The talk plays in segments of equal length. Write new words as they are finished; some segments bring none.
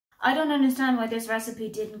I don't understand why this recipe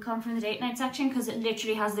didn't come from the date night section, because it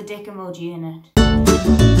literally has the dick emoji in it.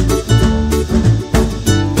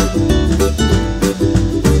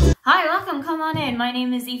 Hi, welcome, come on in. My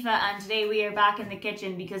name is Aoife and today we are back in the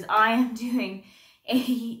kitchen because I am doing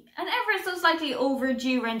an ever so slightly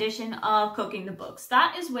overdue rendition of Cooking the Books.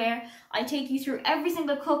 That is where I take you through every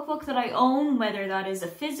single cookbook that I own, whether that is a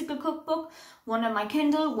physical cookbook, one on my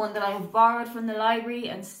Kindle, one that I have borrowed from the library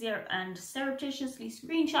and surreptitiously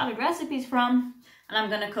screenshotted recipes from, and I'm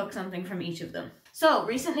going to cook something from each of them. So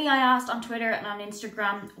recently I asked on Twitter and on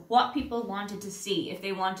Instagram what people wanted to see, if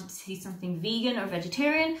they wanted to see something vegan or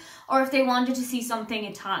vegetarian, or if they wanted to see something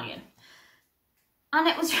Italian. And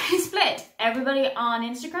it was really split. Everybody on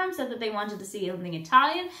Instagram said that they wanted to see something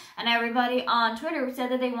Italian, and everybody on Twitter said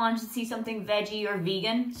that they wanted to see something veggie or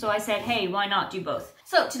vegan. So I said, hey, why not do both?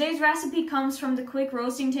 So today's recipe comes from The Quick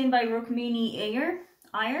Roasting Tin by Rukmini Iyer.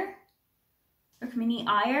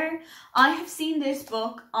 I have seen this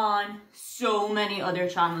book on so many other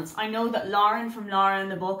channels. I know that Lauren from Lauren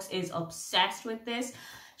the Books is obsessed with this.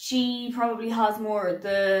 She probably has more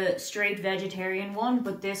the straight vegetarian one,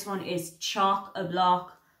 but this one is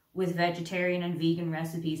chock-a-block with vegetarian and vegan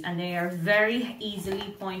recipes, and they are very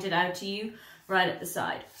easily pointed out to you right at the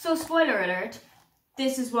side. So spoiler alert,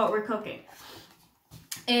 this is what we're cooking.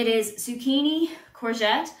 It is zucchini,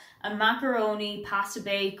 courgette, a macaroni pasta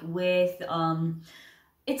bake with,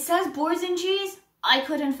 it says Aubergine cheese. I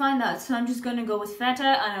couldn't find that, so I'm just going to go with feta,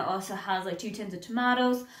 and it also has like 2 tins of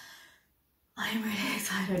tomatoes. I'm really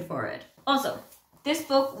excited for it. Also, this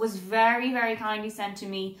book was very, very kindly sent to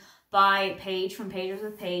me by Paige from Pages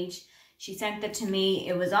with Paige. She sent it to me.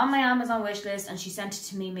 It was on my Amazon wishlist, and she sent it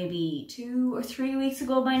to me maybe 2 or 3 weeks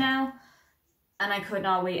ago by now. And I could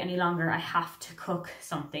not wait any longer. I have to cook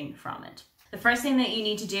something from it. The first thing that you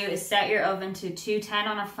need to do is set your oven to 210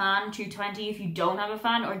 on a fan, 220 if you don't have a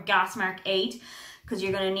fan, or gas mark 8, because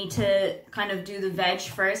you're going to need to kind of do the veg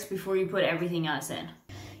first before you put everything else in.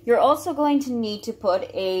 You're also going to need to put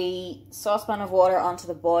a saucepan of water onto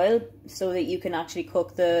the boil so that you can actually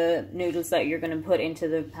cook the noodles that you're going to put into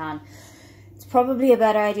the pan. It's probably a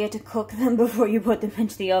better idea to cook them before you put them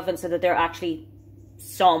into the oven so that they're actually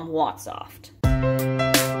somewhat soft.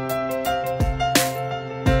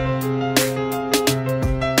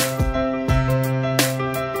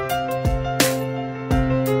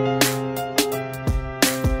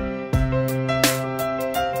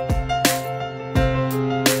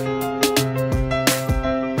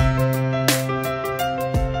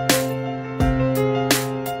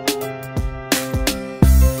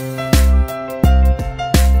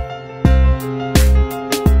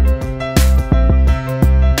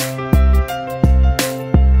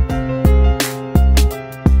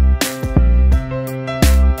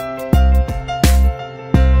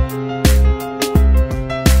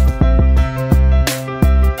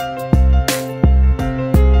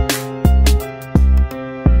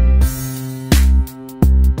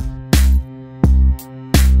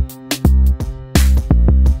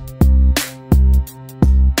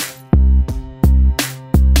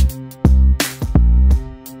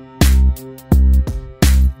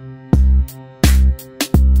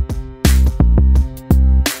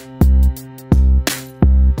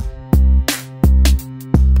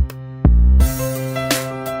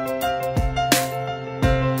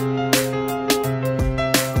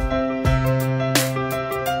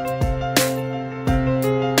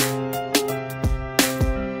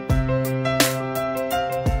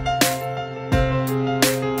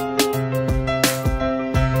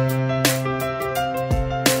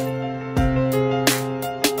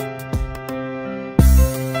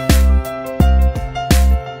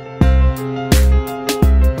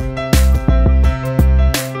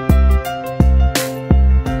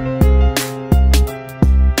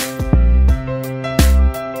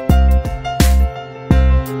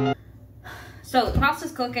 So the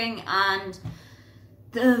pasta's cooking and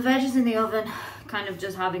the veg is in the oven, kind of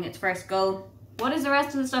just having its first go. What is the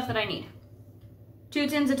rest of the stuff that I need? 2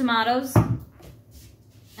 tins of tomatoes.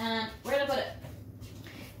 And where did I put it?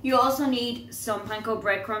 You also need some panko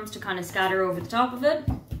breadcrumbs to kind of scatter over the top of it.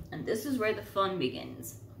 And this is where the fun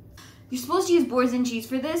begins. You're supposed to use Aubergine cheese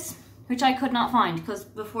for this, which I could not find because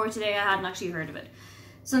before today I hadn't actually heard of it.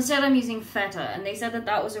 So instead I'm using feta, and they said that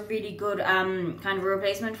that was a really good kind of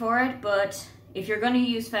replacement for it, but if you're going to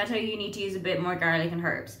use feta, you need to use a bit more garlic and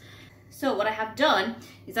herbs. So what I have done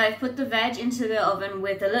is I've put the veg into the oven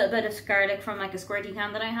with a little bit of garlic from like a squirty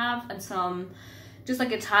can that I have, and some just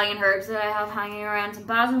like Italian herbs that I have hanging around, some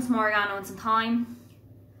basil, some oregano and some thyme.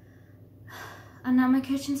 And now my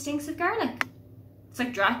kitchen stinks of garlic. It's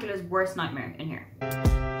like Dracula's worst nightmare in here.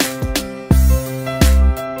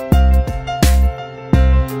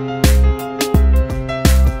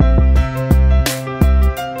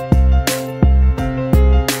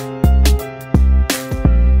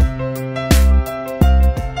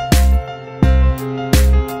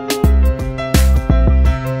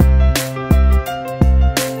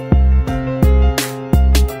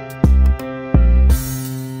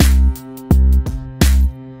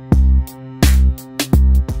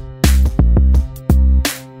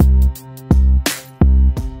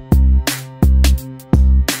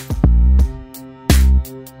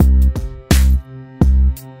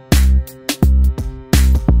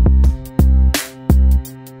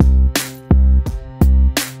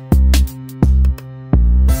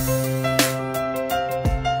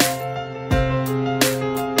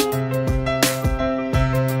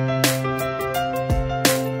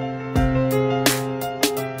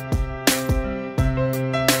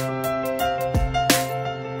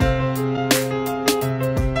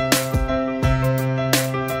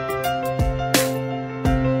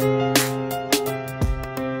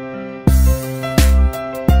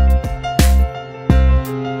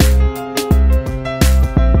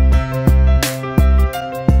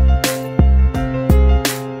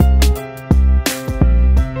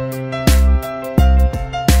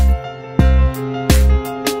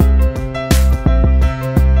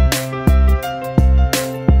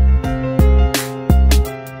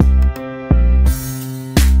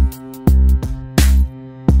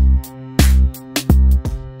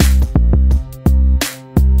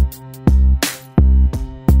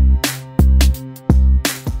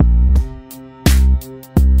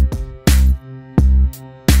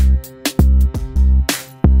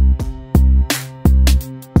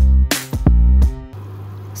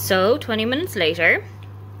 So 20 minutes later,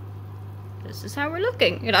 this is how we're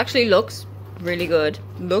looking. It actually looks really good.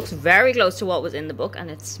 Looks very close to what was in the book,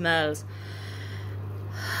 and it smells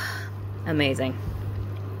amazing.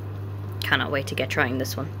 Cannot wait to get trying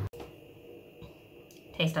this one.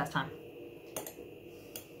 Taste test time.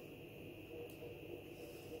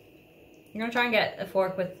 You're gonna try and get a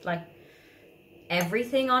fork with like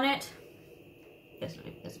everything on it. This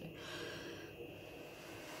way, this way.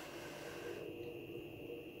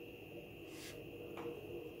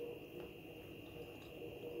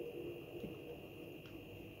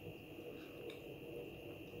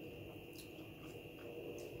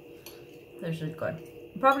 This is good.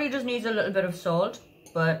 Probably just needs a little bit of salt,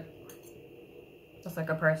 but that's like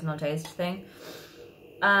a personal taste thing.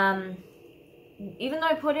 Even though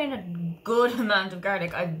I put in a good amount of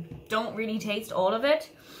garlic, I don't really taste all of it.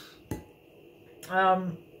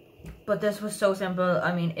 But this was so simple.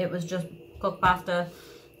 I mean, it was just cook pasta,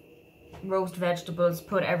 roast vegetables,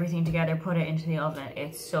 put everything together, put it into the oven.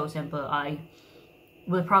 It's so simple. I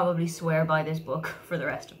will probably swear by this book for the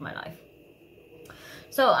rest of my life.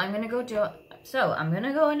 So I'm gonna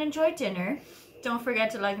go and enjoy dinner. Don't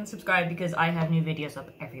forget to like and subscribe because I have new videos up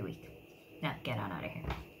every week. Now get on out of here.